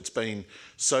been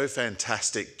so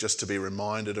fantastic just to be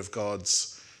reminded of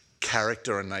God's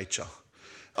character and nature.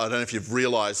 I don't know if you've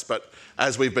realised, but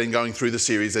as we've been going through the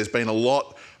series, there's been a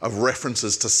lot of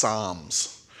references to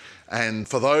Psalms. And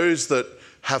for those that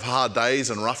have hard days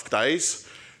and rough days,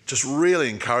 just really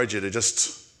encourage you to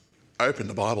just open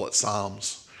the Bible at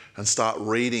Psalms and start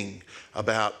reading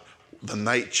about the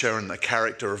nature and the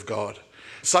character of God.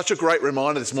 Such a great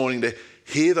reminder this morning to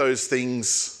hear those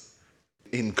things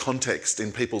in context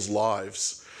in people's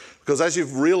lives. Because as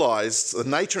you've realised, the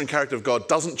nature and character of God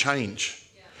doesn't change.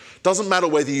 Doesn't matter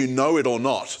whether you know it or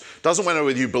not. Doesn't matter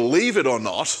whether you believe it or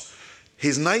not.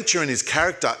 His nature and his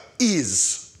character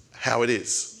is how it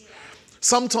is.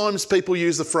 Sometimes people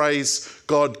use the phrase,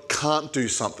 God can't do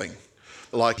something.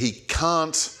 Like he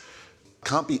can't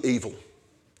be evil.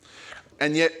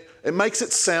 And yet it makes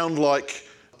it sound like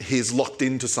he's locked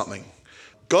into something.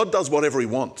 God does whatever he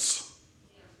wants.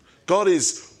 God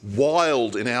is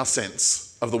wild in our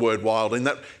sense of the word wild, in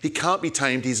that he can't be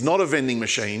tamed. He's not a vending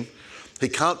machine. He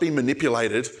can't be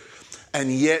manipulated.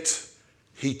 And yet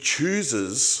he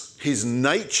chooses, his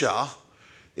nature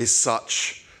is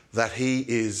such that he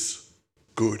is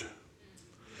good.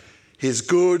 He's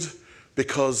good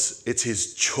because it's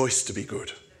his choice to be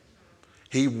good.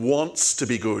 He wants to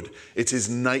be good. It's his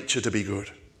nature to be good.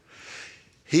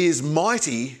 He is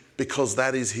mighty because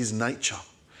that is his nature.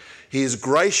 He is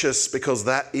gracious because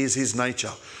that is his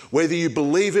nature. Whether you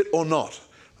believe it or not,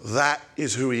 that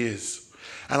is who he is.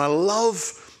 And I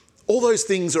love all those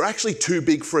things are actually too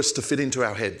big for us to fit into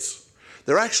our heads.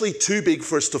 They're actually too big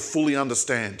for us to fully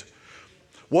understand.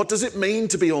 What does it mean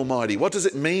to be almighty? What does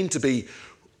it mean to be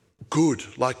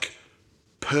good, like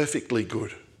perfectly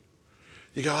good?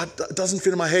 You go, it doesn't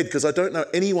fit in my head because I don't know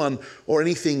anyone or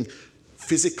anything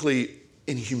physically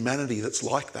in humanity that's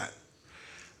like that.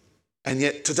 And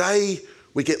yet today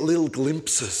we get little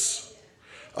glimpses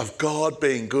of God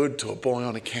being good to a boy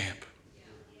on a camp.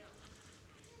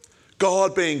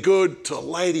 God being good to a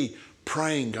lady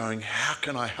praying, going, how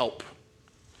can I help?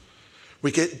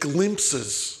 We get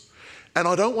glimpses. And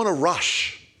I don't want to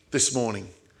rush this morning.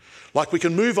 Like we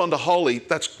can move on to holy,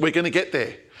 we're going to get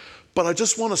there. But I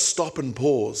just want to stop and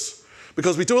pause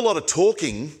because we do a lot of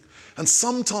talking and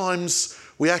sometimes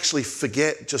we actually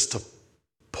forget just to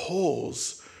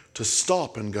pause, to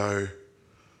stop and go,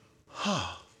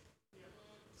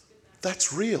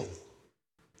 that's real.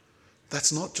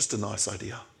 That's not just a nice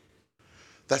idea.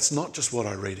 That's not just what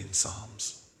I read in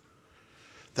Psalms.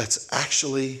 That's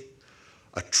actually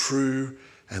a true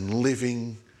and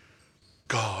living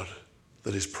God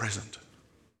that is present.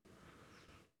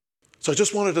 So I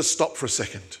just wanted to stop for a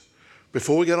second.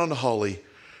 Before we get on to holy,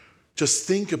 just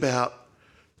think about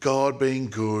God being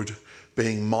good,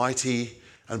 being mighty,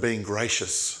 and being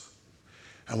gracious.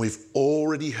 And we've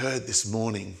already heard this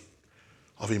morning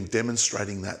of him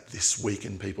demonstrating that this week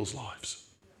in people's lives.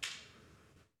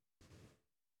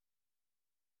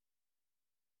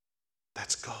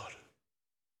 That's God.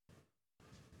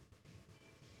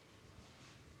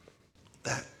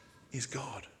 That is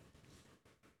God.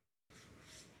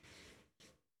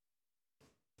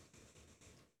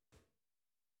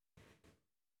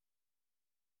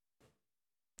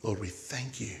 Lord, we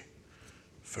thank you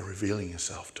for revealing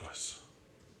yourself to us.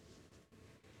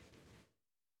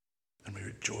 And we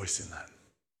rejoice in that.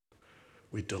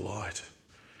 We delight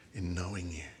in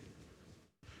knowing you.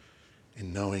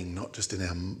 In knowing not just in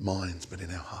our minds, but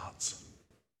in our hearts.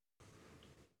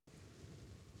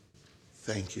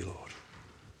 Thank you, Lord.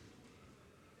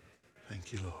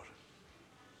 Thank you, Lord.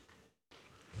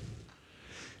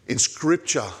 In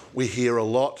Scripture, we hear a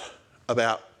lot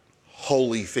about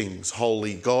holy things.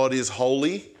 Holy. God is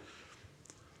holy.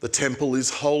 The temple is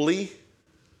holy.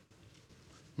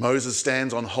 Moses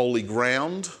stands on holy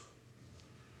ground.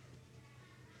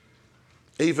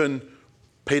 Even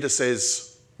Peter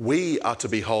says, we are to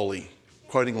be holy.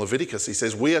 Quoting Leviticus, he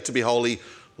says, we are to be holy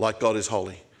like God is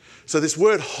holy. So this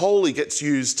word holy gets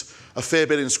used a fair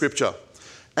bit in Scripture.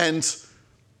 And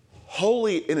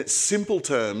holy in its simple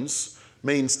terms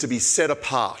means to be set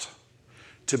apart.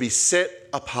 To be set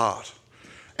apart.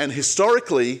 And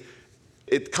historically,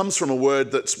 it comes from a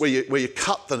word that's where you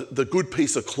cut the good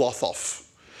piece of cloth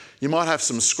off. You might have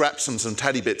some scraps and some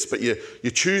tatty bits, but you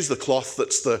choose the cloth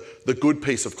that's the good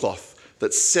piece of cloth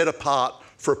that's set apart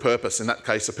for a purpose, in that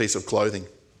case, a piece of clothing.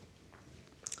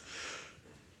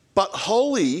 But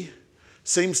holy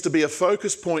seems to be a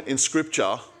focus point in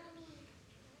Scripture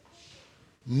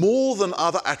more than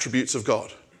other attributes of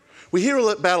God. We hear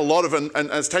about a lot of, and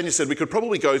as Tanya said, we could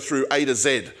probably go through A to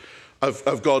Z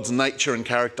of God's nature and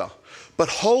character. But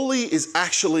holy is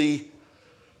actually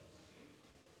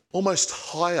almost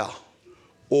higher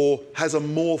or has a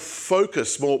more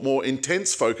focus, more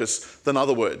intense focus than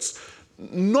other words.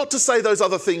 Not to say those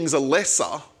other things are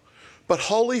lesser, but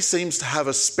holy seems to have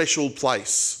a special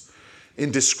place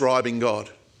in describing God.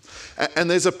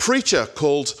 And there's a preacher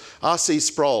called R.C.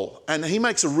 Sproul, and he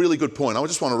makes a really good point. I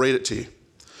just want to read it to you.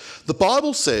 The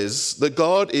Bible says that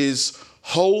God is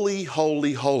holy,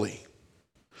 holy, holy.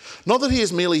 Not that he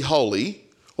is merely holy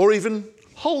or even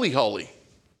holy, holy.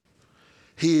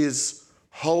 He is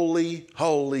holy,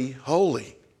 holy,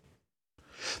 holy.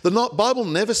 The Bible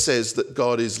never says that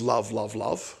God is love, love,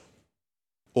 love,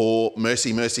 or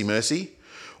mercy, mercy, mercy,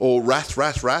 or wrath,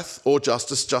 wrath, wrath, or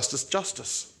justice, justice,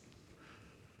 justice.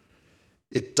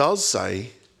 It does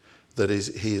say that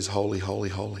he is holy, holy,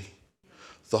 holy.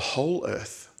 The whole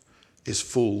earth is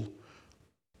full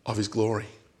of his glory.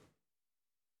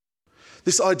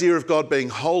 This idea of God being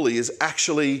holy is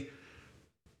actually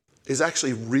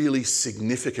really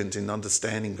significant in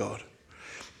understanding God.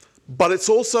 But it's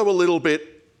also a little bit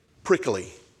prickly.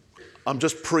 I'm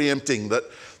just preempting that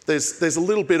there's a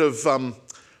little bit of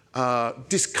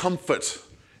discomfort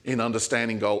in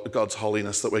understanding God's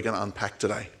holiness that we're going to unpack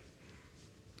today.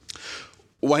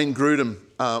 Wayne Grudem,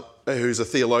 who's a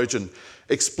theologian,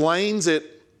 explains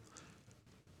it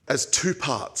as two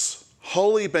parts.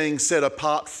 Holy being set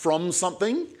apart from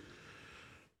something,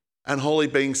 and holy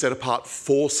being set apart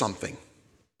for something.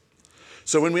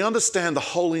 So when we understand the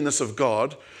holiness of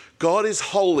God, God is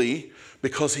holy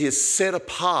because he is set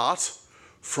apart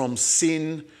from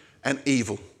sin and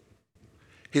evil.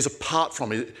 He's apart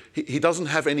from it. He doesn't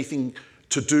have anything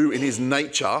to do in his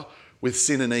nature with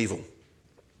sin and evil.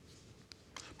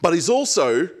 But he's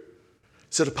also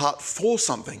set apart for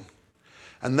something,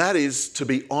 and that is to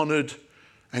be honoured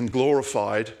and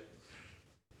glorified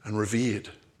and revered.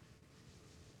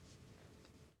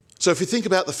 So if you think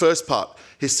about the first part,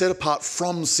 he's set apart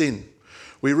from sin.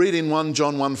 We read in 1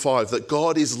 John 1:5 that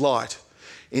God is light.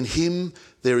 In him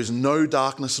there is no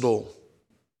darkness at all.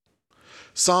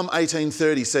 Psalm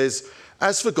 18:30 says,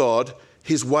 as for God,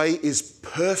 his way is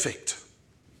perfect.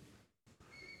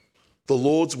 The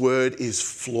Lord's word is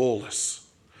flawless.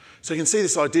 So you can see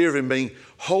this idea of him being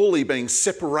holy, being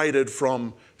separated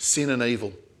from sin and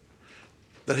evil.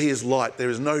 That he is light, there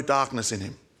is no darkness in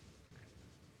him.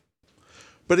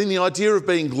 But in the idea of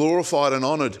being glorified and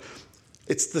honoured,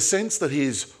 it's the sense that he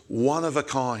is one of a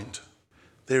kind.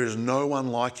 There is no one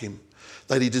like him.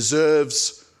 That he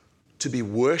deserves to be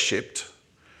worshipped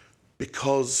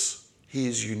because he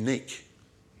is unique.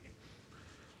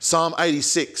 Psalm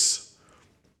 86,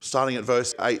 starting at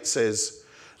verse 8, says,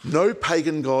 no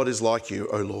pagan god is like you,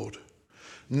 O Lord.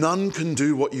 None can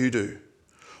do what you do.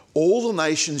 All the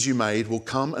nations you made will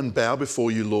come and bow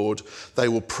before you, Lord. They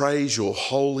will praise your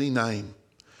holy name.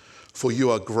 For you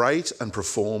are great and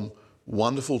perform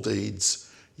wonderful deeds.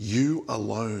 You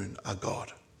alone are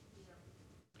God.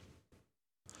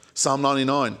 Psalm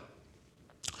 99.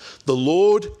 The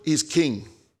Lord is king.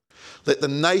 Let the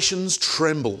nations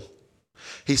tremble.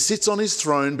 He sits on his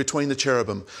throne between the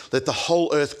cherubim. Let the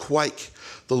whole earth quake.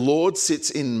 The Lord sits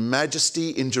in majesty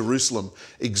in Jerusalem,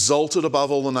 exalted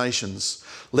above all the nations.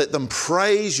 Let them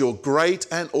praise your great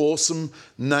and awesome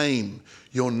name.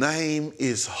 Your name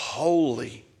is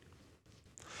holy.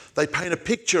 They paint a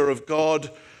picture of God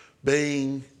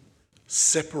being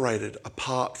separated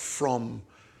apart from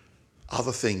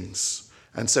other things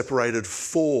and separated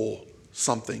for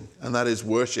something, and that is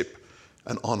worship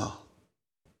and honour.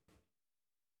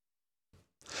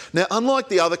 Now, unlike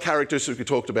the other characteristics we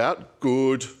talked about,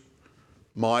 good,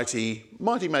 mighty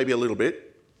maybe a little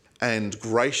bit, and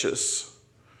gracious,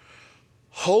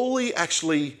 holy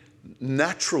actually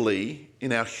naturally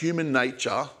in our human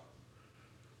nature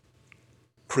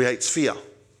creates fear.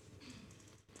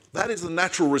 That is the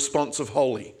natural response of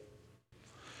holy.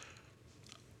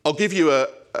 I'll give you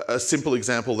a simple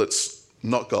example that's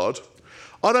not God.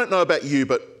 I don't know about you,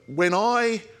 but when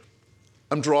I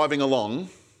am driving along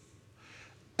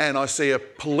and I see a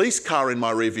police car in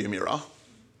my rearview mirror,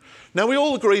 now we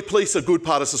all agree police are a good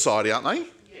part of society, aren't they?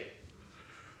 Yeah.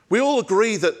 We all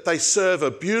agree that they serve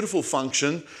a beautiful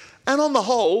function, and on the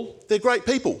whole, they're great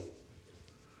people.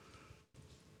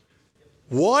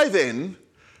 Why then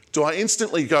do I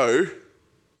instantly go,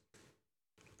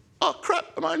 oh crap,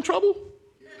 am I in trouble?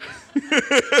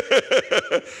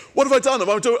 What have I done?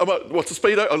 What's the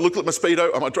speedo? I look at my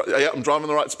speedo. I'm driving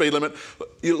the right speed limit.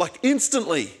 You're like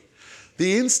instantly,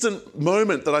 the instant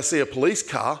moment that I see a police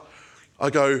car, I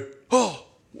go, oh,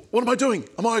 what am I doing?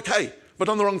 Am I okay? Have I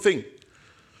done the wrong thing?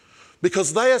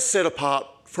 Because they are set apart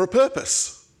for a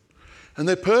purpose. And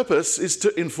their purpose is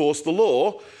to enforce the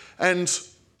law. And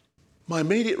my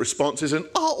immediate response isn't,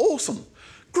 oh, awesome.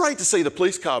 Great to see the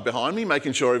police car behind me,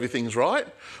 making sure everything's right.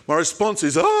 My response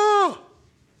is, ah!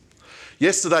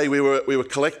 Yesterday we were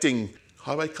collecting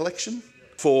highway collection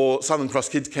for Southern Cross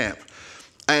Kids Camp.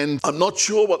 And I'm not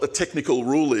sure what the technical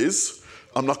rule is.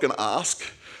 I'm not going to ask,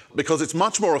 because it's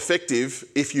much more effective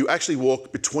if you actually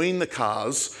walk between the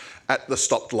cars at the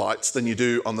stopped lights than you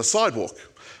do on the sidewalk.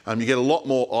 You get a lot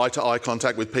more eye-to-eye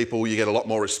contact with people, you get a lot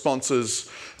more responses,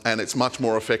 and it's much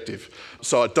more effective.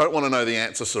 So I don't want to know the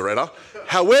answer, Soretta.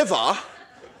 However,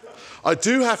 I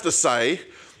do have to say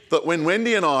that when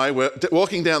Wendy and I were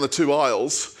walking down the 2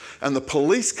 aisles and the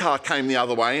police car came the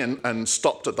other way and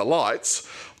stopped at the lights,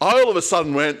 I all of a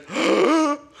sudden went,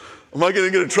 am I going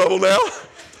to get in trouble now?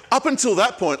 Up until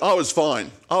that point, I was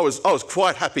fine. I was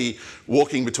quite happy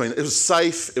walking between. It was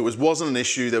safe. It wasn't an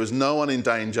issue. There was no one in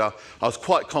danger. I was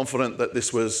quite confident that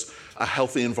this was a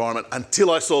healthy environment until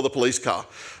I saw the police car.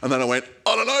 And then I went,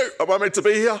 I don't know, am I meant to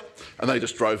be here? And they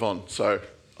just drove on. So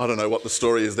I don't know what the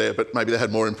story is there, but maybe they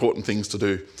had more important things to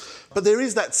do. But there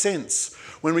is that sense,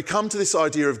 when we come to this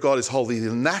idea of God is holy,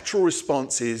 the natural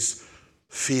response is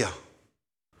fear.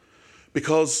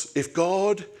 Because if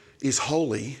God is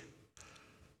holy,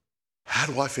 how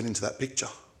do I fit into that picture?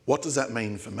 What does that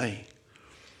mean for me?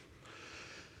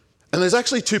 And there's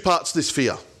actually 2 parts to this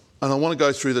fear. And I want to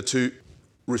go through the 2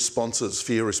 responses,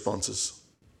 fear responses.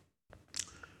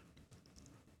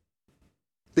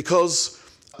 Because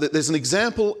there's an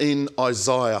example in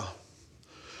Isaiah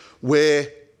where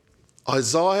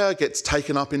Isaiah gets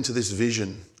taken up into this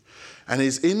vision. And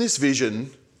in this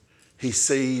vision, he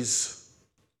sees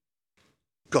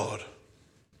God.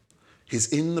 He's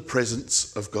in the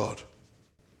presence of God.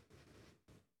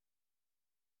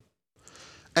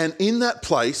 And in that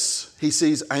place, he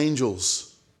sees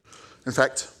angels. In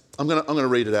fact, I'm going to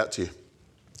read it out to you.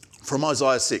 From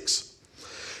Isaiah 6.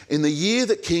 In the year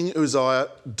that King Uzziah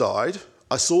died,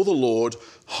 I saw the Lord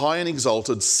high and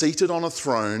exalted, seated on a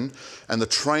throne, and the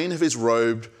train of his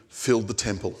robe filled the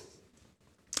temple.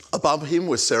 Above him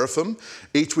were seraphim,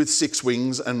 each with 6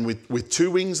 wings, and with 2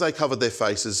 wings they covered their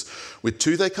faces, with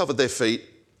 2 they covered their feet,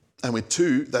 and with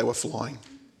 2 they were flying.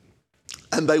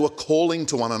 And they were calling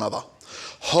to one another,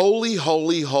 Holy,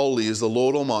 holy, holy is the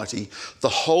Lord Almighty. The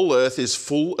whole earth is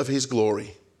full of his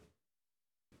glory.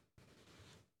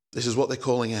 This is what they're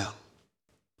calling out.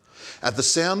 At the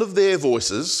sound of their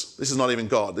voices, this is not even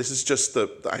God, this is just the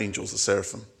angels, the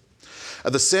seraphim.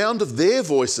 At the sound of their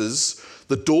voices,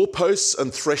 the doorposts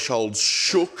and thresholds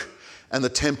shook and the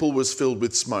temple was filled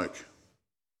with smoke.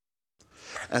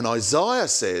 And Isaiah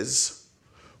says,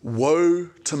 woe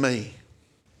to me.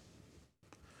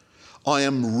 I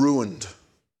am ruined,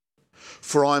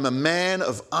 for I am a man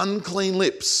of unclean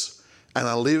lips, and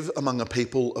I live among a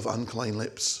people of unclean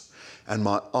lips, and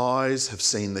my eyes have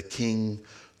seen the King,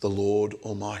 the Lord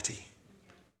Almighty.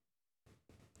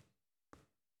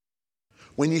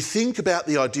 When you think about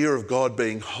the idea of God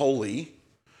being holy,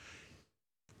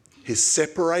 he's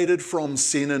separated from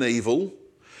sin and evil,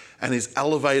 and is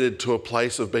elevated to a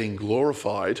place of being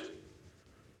glorified,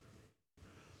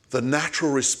 the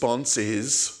natural response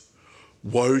is,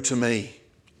 woe to me.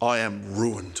 I am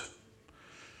ruined.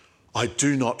 I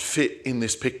do not fit in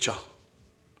this picture.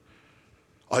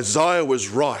 Isaiah was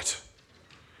right.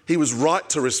 He was right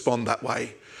to respond that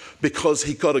way because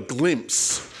he got a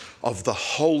glimpse of the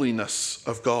holiness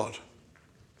of God.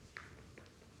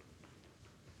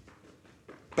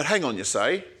 But hang on, you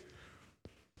say.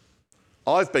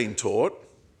 I've been taught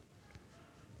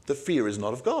that fear is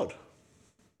not of God.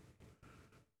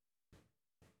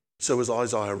 So was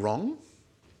Isaiah wrong?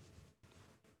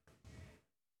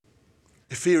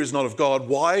 If fear is not of God,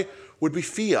 why would we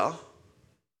fear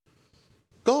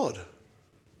God?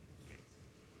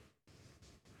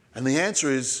 And the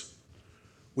answer is,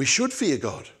 we should fear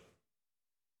God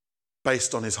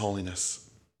based on his holiness.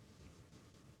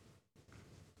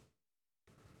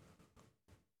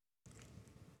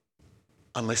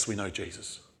 Unless we know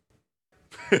Jesus.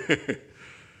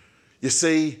 You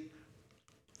see,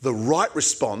 the right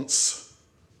response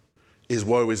is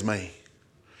woe is me.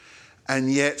 And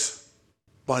yet,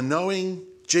 by knowing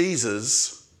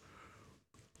Jesus,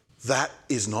 that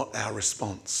is not our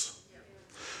response.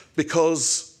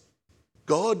 Because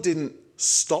God didn't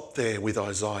stop there with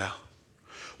Isaiah.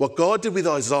 What God did with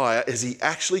Isaiah is he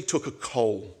actually took a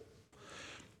coal.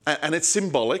 And it's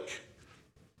symbolic,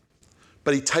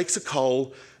 but he takes a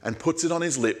coal and puts it on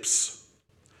his lips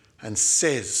and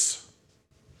says,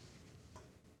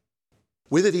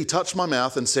 with it he touched my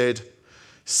mouth and said,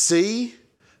 see,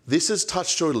 this has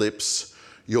touched your lips.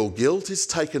 Your guilt is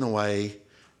taken away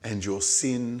and your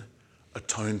sin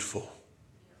atoned for.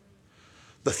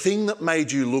 The thing that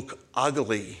made you look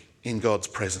ugly in God's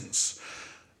presence,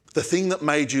 the thing that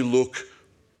made you look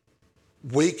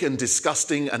weak and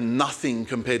disgusting and nothing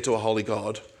compared to a holy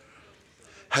God,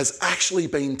 has actually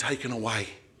been taken away.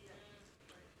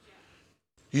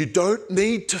 You don't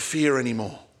need to fear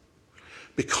anymore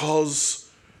because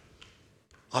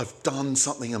I've done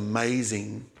something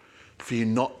amazing for you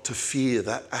not to fear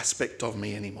that aspect of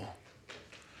me anymore.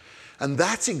 And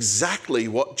that's exactly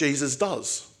what Jesus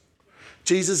does.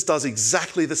 Jesus does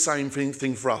exactly the same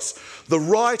thing for us. The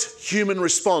right human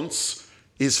response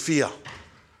is fear.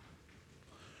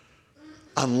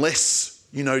 Unless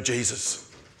you know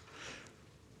Jesus.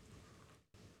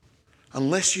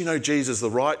 Unless you know Jesus, the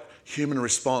right human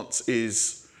response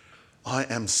is, I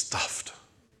am stuffed.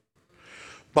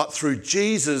 But through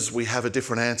Jesus, we have a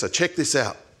different answer. Check this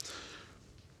out.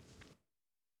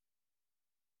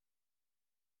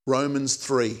 Romans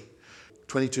 3,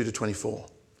 22 to 24.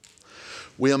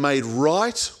 We are made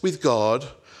right with God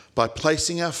by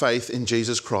placing our faith in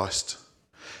Jesus Christ.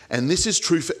 And this is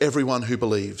true for everyone who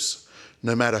believes,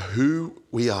 no matter who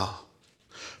we are.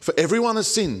 For everyone has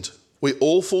sinned. We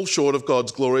all fall short of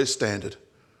God's glorious standard.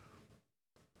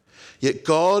 Yet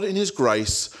God, in his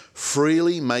grace,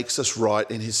 freely makes us right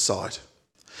in his sight.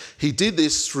 He did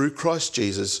this through Christ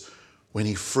Jesus when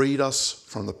he freed us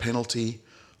from the penalty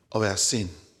of our sin.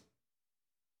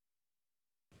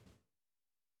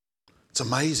 It's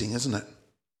amazing, isn't it?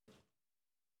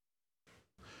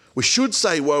 We should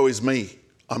say, woe is me,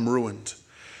 I'm ruined.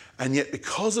 And yet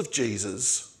because of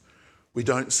Jesus, we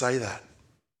don't say that.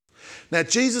 Now,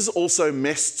 Jesus also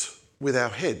messed with our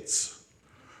heads.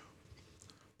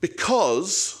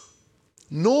 Because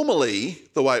normally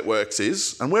the way it works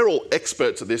is, and we're all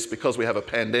experts at this because we have a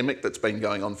pandemic that's been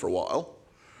going on for a while,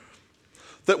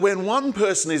 that when one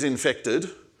person is infected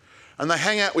and they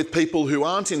hang out with people who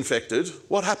aren't infected,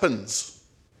 what happens?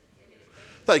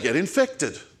 They get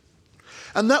infected.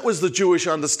 And that was the Jewish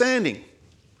understanding.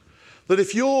 That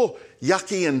if you're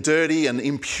yucky and dirty and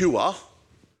impure,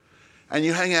 and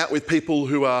you hang out with people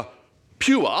who are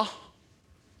pure,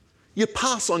 you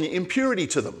pass on your impurity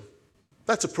to them.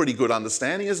 That's a pretty good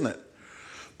understanding, isn't it?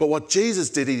 But what Jesus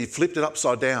did, he flipped it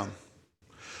upside down.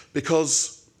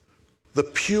 Because the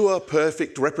pure,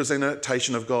 perfect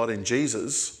representation of God in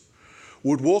Jesus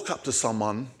would walk up to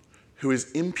someone who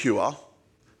is impure.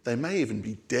 They may even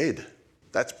be dead.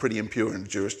 That's pretty impure in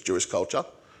Jewish culture.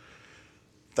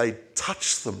 They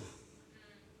touch them.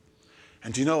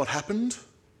 And do you know what happened?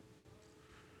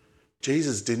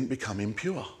 Jesus didn't become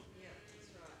impure.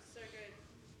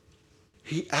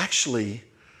 He actually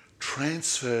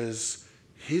transfers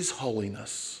his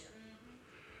holiness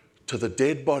to the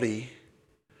dead body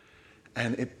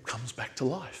and it comes back to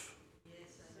life.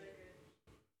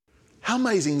 How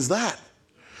amazing is that?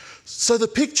 So the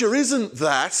picture isn't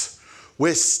that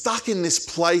we're stuck in this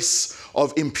place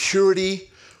of impurity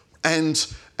and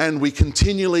we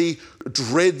continually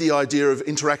dread the idea of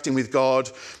interacting with God,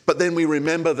 but then we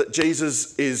remember that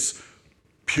Jesus is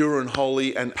pure and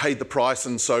holy and paid the price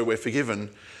and so we're forgiven.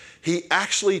 He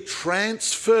actually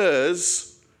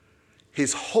transfers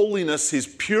his holiness, his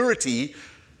purity,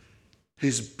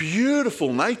 his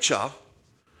beautiful nature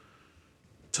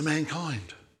to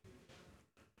mankind.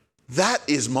 That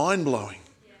is mind-blowing.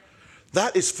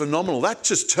 That is phenomenal. That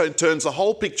just turns the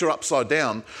whole picture upside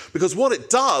down, because what it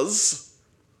does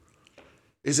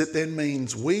is it then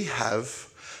means we have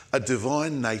a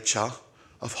divine nature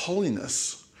of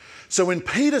holiness. So when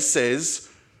Peter says,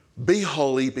 be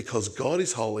holy because God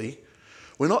is holy,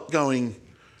 we're not going,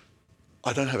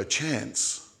 I don't have a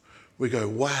chance. We go,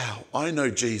 wow, I know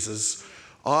Jesus.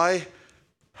 I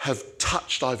have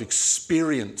touched, I've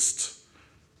experienced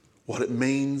what it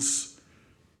means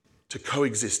to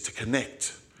coexist, to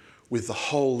connect with the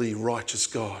holy, righteous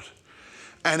God.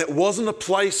 And it wasn't a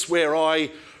place where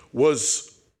I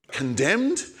was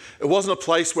condemned. It wasn't a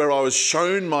place where I was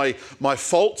shown my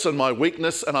faults and my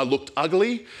weakness and I looked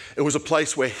ugly. It was a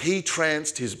place where he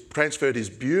transferred his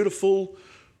beautiful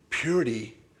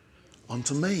purity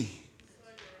onto me.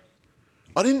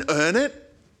 I didn't earn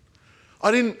it.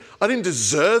 I didn't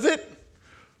deserve it.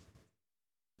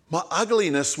 My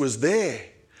ugliness was there.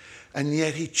 And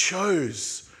yet he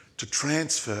chose to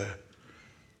transfer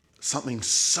something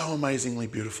so amazingly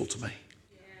beautiful to me.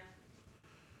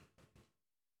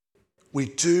 We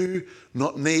do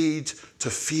not need to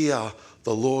fear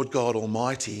the Lord God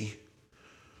Almighty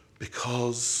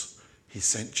because he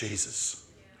sent Jesus.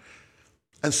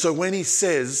 And so when he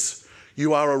says,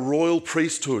 you are a royal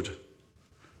priesthood,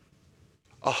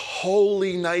 a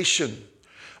holy nation,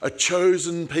 a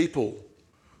chosen people,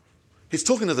 he's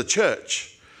talking to the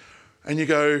church. And you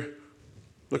go,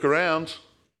 look around.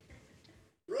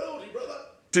 Royalty, brother.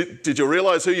 did you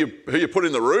realise who you put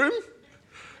in the room?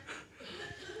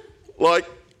 Like,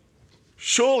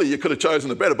 surely you could have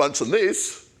chosen a better bunch than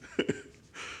this.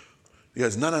 He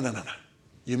goes, no.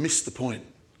 You missed the point.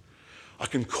 I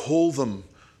can call them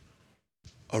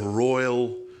a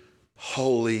royal,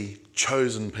 holy,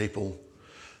 chosen people,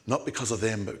 not because of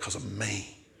them, but because of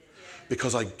me.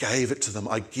 Because I gave it to them.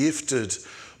 I gifted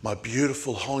my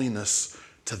beautiful holiness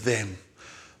to them.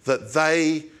 That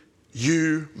they,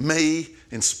 you, me,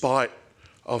 in spite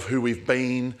of who we've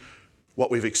been,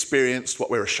 what we've experienced, what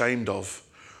we're ashamed of,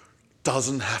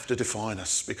 doesn't have to define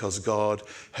us, because God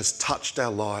has touched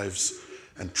our lives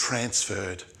and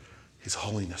transferred his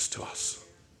holiness to us.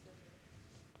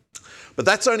 But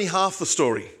that's only half the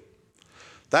story.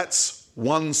 That's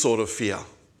one sort of fear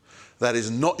that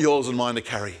is not yours and mine to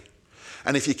carry.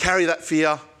 And if you carry that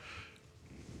fear,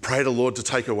 pray the Lord to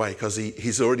take it away, because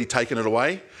he's already taken it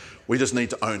away. We just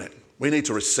need to own it. We need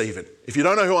to receive it. If you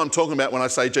don't know who I'm talking about when I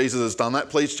say Jesus has done that,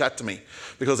 please chat to me,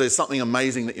 because there's something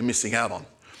amazing that you're missing out on.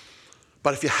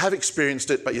 But if you have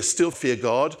experienced it, but you still fear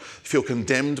God, feel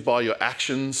condemned by your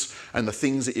actions and the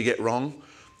things that you get wrong,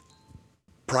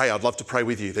 pray. I'd love to pray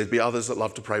with you. There'd be others that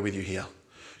love to pray with you here,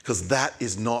 because that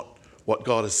is not what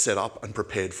God has set up and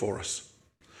prepared for us.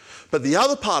 But the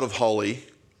other part of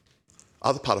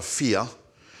fear,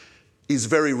 is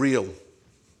very real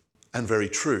and very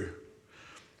true.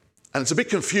 And it's a bit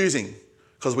confusing,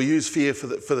 because we use fear for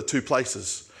the two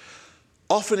places.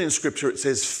 Often in Scripture it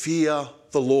says, fear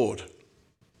the Lord.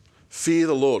 Fear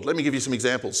the Lord. Let me give you some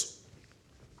examples.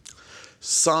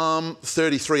 Psalm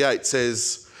 33:8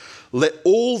 says, let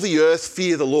all the earth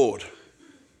fear the Lord.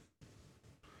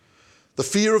 The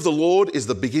fear of the Lord is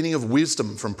the beginning of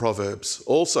wisdom, from Proverbs.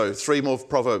 Also, 3 more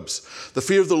Proverbs. The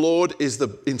fear of the Lord is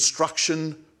the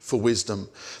instruction for wisdom.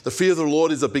 The fear of the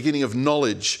Lord is the beginning of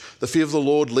knowledge. The fear of the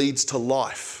Lord leads to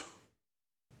life.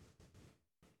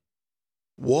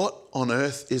 What on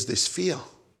earth is this fear?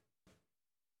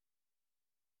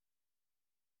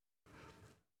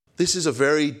 This is a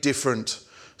very different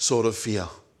sort of fear.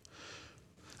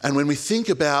 And when we think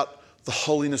about the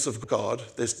holiness of God,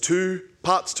 there's 2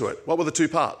 parts to it. What were the 2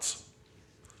 parts?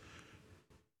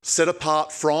 Set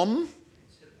apart from?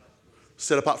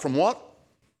 Set apart from what?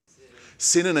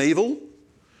 Sin and evil.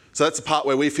 So that's the part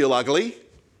where we feel ugly.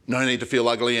 No need to feel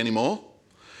ugly anymore.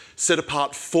 Set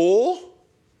apart for?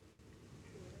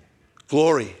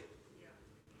 Glory.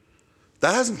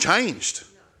 That hasn't changed.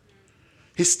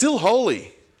 He's still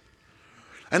holy.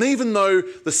 And even though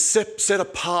the set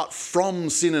apart from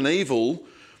sin and evil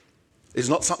is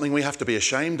not something we have to be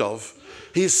ashamed of,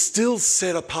 he is still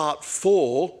set apart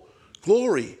for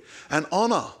glory and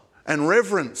honour and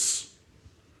reverence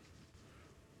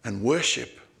and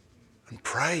worship and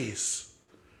praise.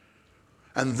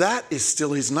 And that is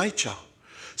still his nature.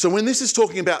 So when this is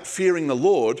talking about fearing the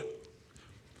Lord,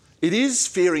 it is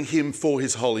fearing him for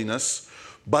his holiness,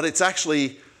 but it's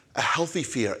actually a healthy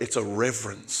fear. It's a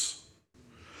reverence.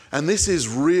 And this is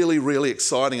really, really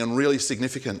exciting and really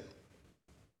significant.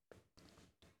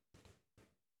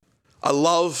 I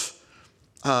love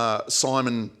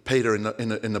Simon Peter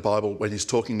in the Bible when he's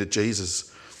talking to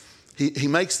Jesus. He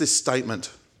makes this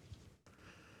statement,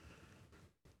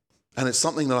 and it's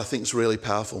something that I think is really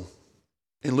powerful.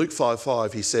 In Luke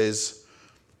 5:5, he says,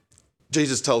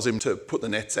 Jesus tells him to put the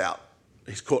nets out.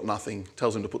 He's caught nothing,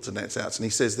 tells him to put the nets out. And he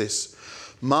says this,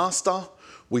 Master,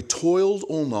 we toiled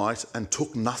all night and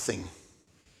took nothing,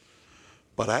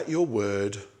 but at your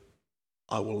word,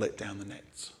 I will let down the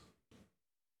nets.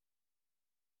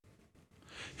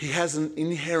 He has an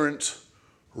inherent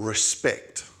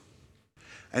respect,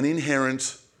 an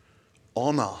inherent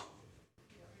honour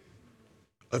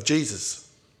of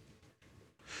Jesus.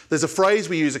 There's a phrase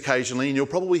we use occasionally, and you'll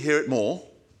probably hear it more.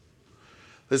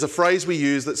 There's a phrase we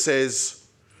use that says,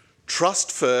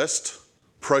 trust first,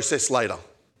 process later.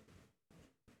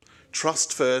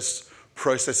 Trust first,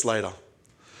 process later.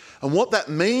 And what that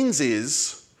means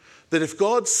is that if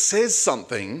God says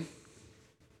something,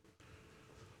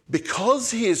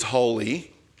 because he is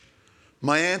holy,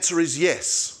 my answer is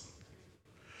yes.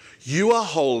 You are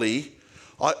holy.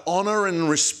 I honour and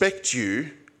respect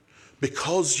you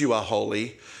because you are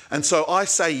holy. And so I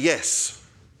say yes.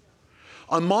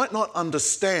 I might not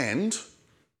understand.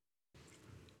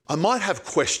 I might have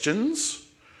questions.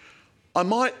 I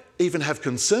might even have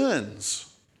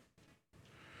concerns.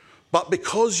 But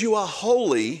because you are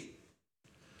holy,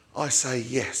 I say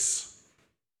yes.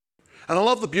 And I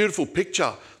love the beautiful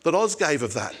picture that Oz gave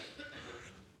of that.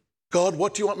 God,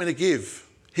 what do you want me to give?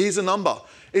 Here's a number.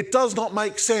 It does not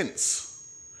make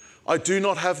sense. I do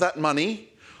not have that money.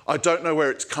 I don't know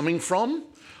where it's coming from.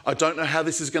 I don't know how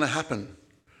this is going to happen.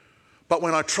 But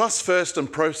when I trust first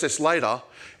and process later,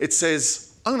 it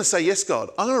says, I'm going to say, yes, God.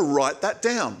 I'm going to write that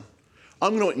down.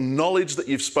 I'm going to acknowledge that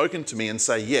you've spoken to me and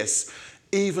say yes,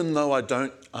 even though I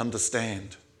don't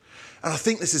understand. And I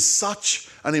think this is such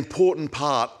an important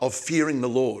part of fearing the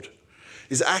Lord,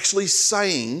 is actually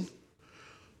saying,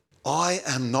 I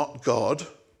am not God,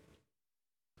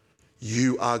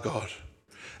 you are God.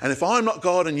 And if I'm not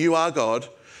God and you are God,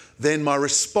 then my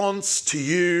response to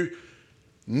you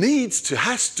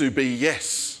has to be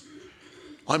yes.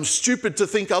 I'm stupid to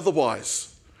think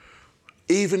otherwise,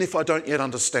 even if I don't yet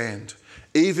understand,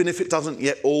 even if it doesn't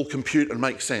yet all compute and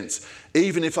make sense,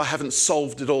 even if I haven't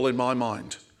solved it all in my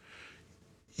mind.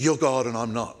 You're God and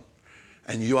I'm not.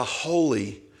 And you are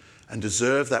holy and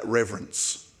deserve that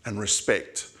reverence and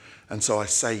respect. And so I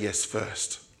say yes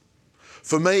first.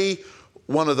 For me,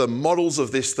 one of the models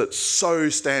of this that so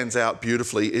stands out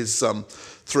beautifully is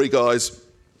three guys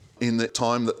in the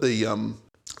time that the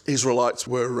Israelites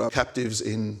were captives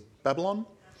in Babylon.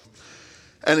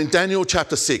 And in Daniel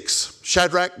chapter 6,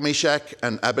 Shadrach, Meshach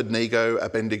and Abednego,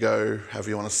 however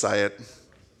you want to say it,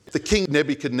 the king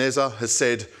Nebuchadnezzar has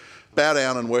said, bow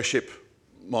down and worship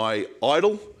my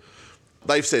idol.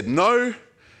 They've said no,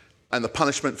 and the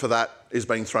punishment for that is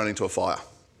being thrown into a fire.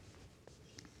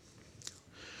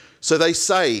 So they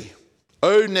say,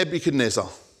 O Nebuchadnezzar,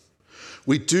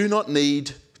 we do not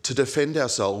need to defend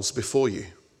ourselves before you.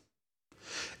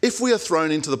 If we are thrown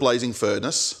into the blazing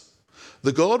furnace,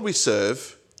 the God we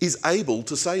serve is able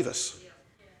to save us.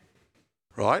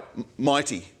 Right?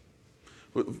 Mighty.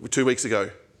 2 weeks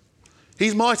ago.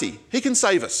 He's mighty. He can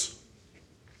save us.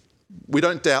 We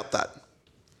don't doubt that.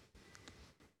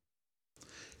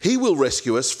 He will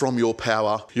rescue us from your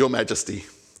power, your majesty.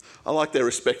 I like their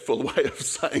respectful way of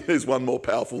saying there's one more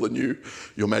powerful than you,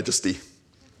 your majesty.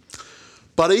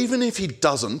 But even if he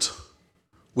doesn't,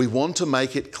 we want to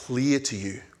make it clear to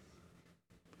you,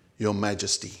 your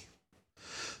majesty,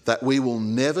 that we will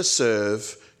never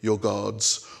serve your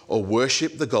gods or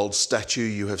worship the gold statue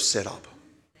you have set up.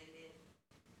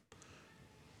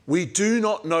 We do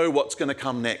not know what's going to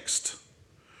come next.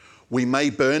 We may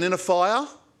burn in a fire,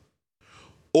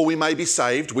 or we may be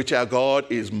saved, which our God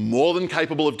is more than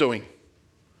capable of doing.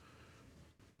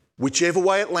 Whichever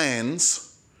way it lands,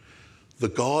 the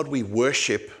God we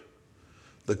worship,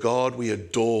 the God we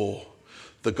adore,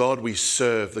 the God we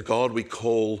serve, the God we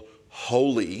call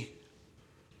holy,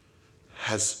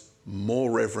 has more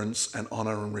reverence and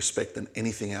honour and respect than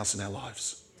anything else in our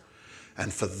lives.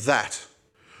 And for that,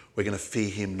 we're going to fear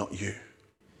him, not you.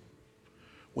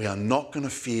 We are not going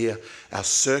to fear our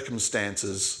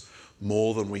circumstances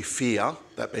more than we fear,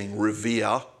 that being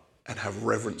revere and have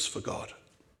reverence for God.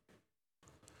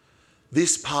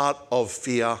 This part of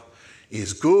fear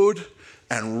is good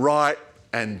and right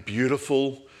and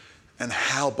beautiful and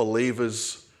how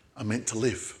believers are meant to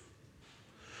live.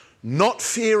 Not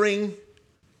fearing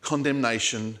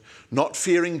condemnation, not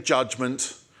fearing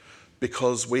judgment,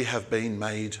 because we have been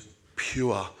made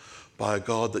pure by a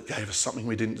God that gave us something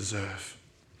we didn't deserve.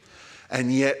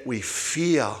 And yet we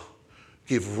fear,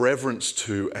 give reverence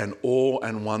to and awe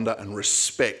and wonder and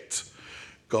respect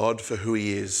God for who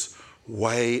he is,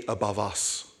 way above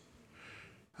us.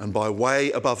 And by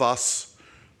way above us,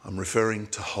 I'm referring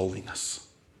to holiness.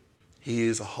 He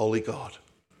is a holy God.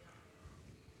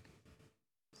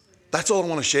 That's all I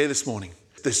want to share this morning.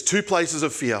 There's two places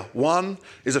of fear. One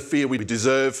is a fear we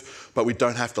deserve, but we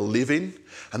don't have to live in.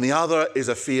 And the other is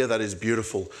a fear that is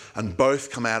beautiful. And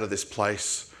both come out of this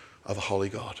place of a holy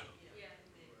God.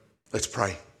 Let's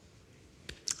pray.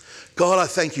 God, I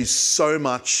thank you so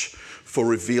much for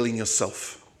revealing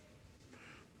yourself.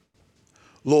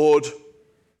 Lord,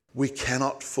 we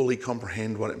cannot fully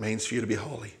comprehend what it means for you to be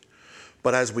holy.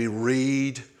 But as we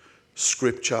read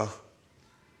Scripture,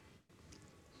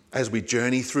 as we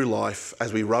journey through life,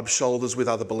 as we rub shoulders with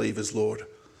other believers, Lord,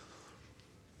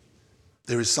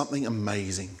 there is something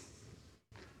amazing.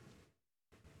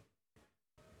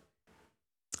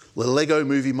 The Lego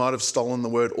movie might have stolen the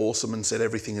word awesome and said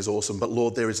everything is awesome, but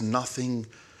Lord, there is nothing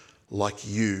like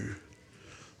you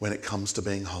when it comes to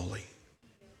being holy.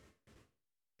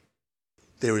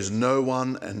 There is no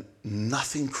one and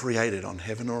nothing created on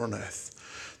heaven or on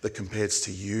earth that compares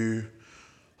to you,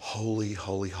 holy,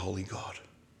 holy, holy God.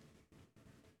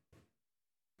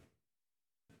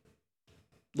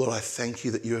 Lord, I thank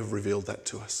you that you have revealed that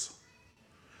to us.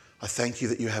 I thank you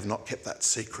that you have not kept that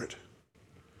secret.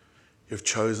 You have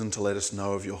chosen to let us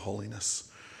know of your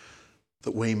holiness,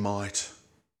 that we might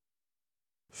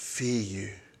fear you.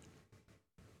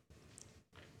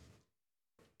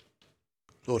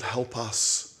 Lord, help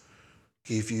us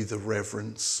give you the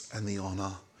reverence and the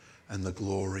honour and the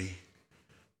glory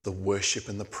the worship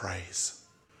and the praise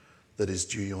that is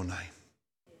due your name.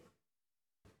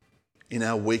 In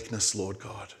our weakness, Lord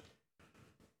God,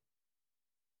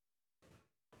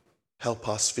 help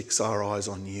us fix our eyes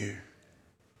on you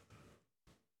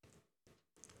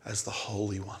as the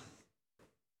Holy One.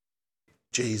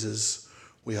 Jesus,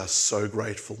 we are so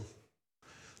grateful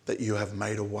that you have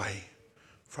made a way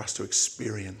for us to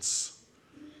experience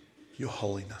your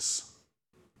holiness.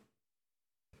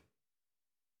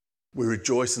 We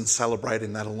rejoice and celebrate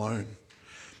in that alone,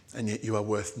 and yet you are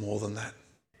worth more than that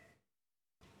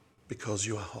because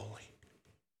you are holy.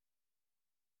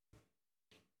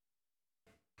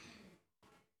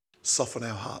 Soften our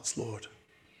hearts, Lord.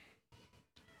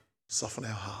 Soften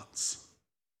our hearts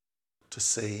to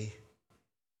see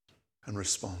and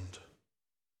respond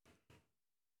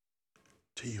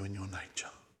to you and your nature.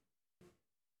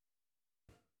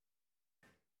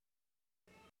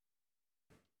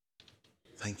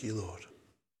 Thank you, Lord.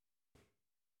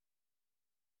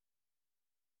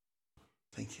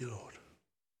 Thank you, Lord.